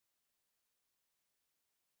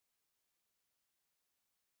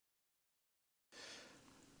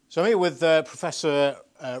So I'm here with Professor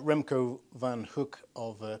Remko van Hoek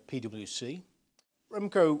of PwC.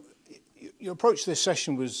 Remko, your approach to this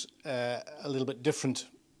session was a little bit different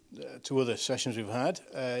to other sessions we've had.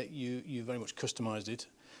 You very much customised it.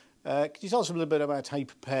 Could you tell us a little bit about how you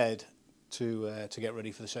prepared to get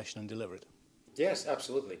ready for the session and deliver it? Yes,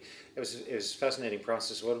 absolutely. It was a fascinating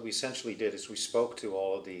process. What we essentially did is we spoke to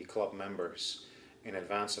all of the club members in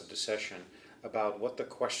advance of the session about what the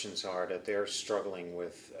questions are that they're struggling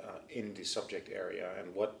with in the subject area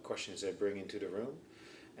and what questions they bring into the room.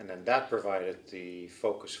 And then that provided the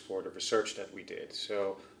focus for the research that we did.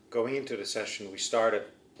 So going into the session, we started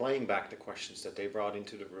playing back the questions that they brought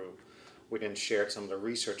into the room. We then shared some of the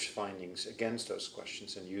research findings against those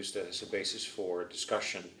questions and used it as a basis for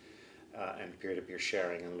discussion and peer-to-peer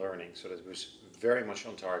sharing and learning. So that it was very much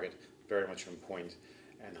on target, very much on point,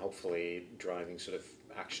 and hopefully driving sort of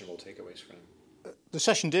actionable takeaways for them. The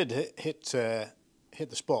session did hit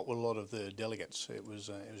the spot with a lot of the delegates. It was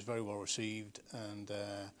very well received and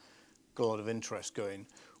got a lot of interest going.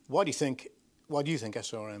 Why do you think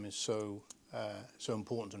SRM is so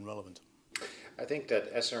important and relevant? I think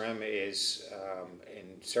that SRM is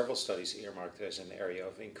in several studies earmarked as an area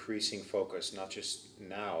of increasing focus, not just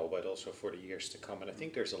now, but also for the years to come. And I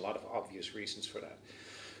think there's a lot of obvious reasons for that.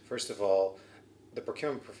 First of all, the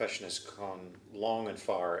procurement profession has gone long and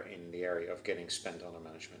far in the area of getting spend under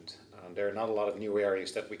management. There are not a lot of new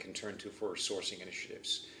areas that we can turn to for sourcing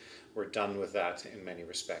initiatives. We're done with that in many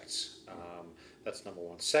respects. That's number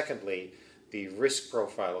one. Secondly, the risk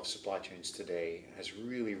profile of supply chains today has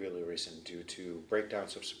really risen due to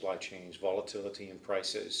breakdowns of supply chains, volatility in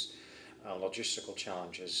prices, logistical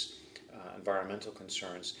challenges, environmental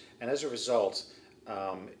concerns. And as a result,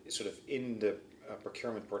 sort of in the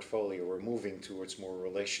procurement portfolio, we're moving towards more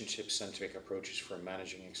relationship-centric approaches for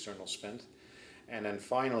managing external spend. And then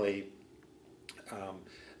finally,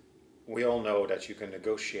 we all know that you can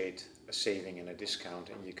negotiate a saving and a discount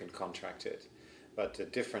and you can contract it. But the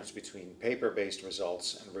difference between paper-based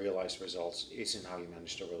results and realized results is in how you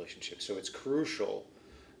manage the relationship. So it's crucial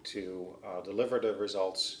to deliver the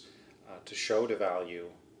results, to show the value,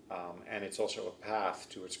 and it's also a path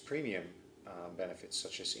towards premium benefits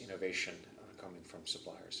such as innovation coming from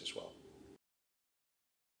suppliers as well.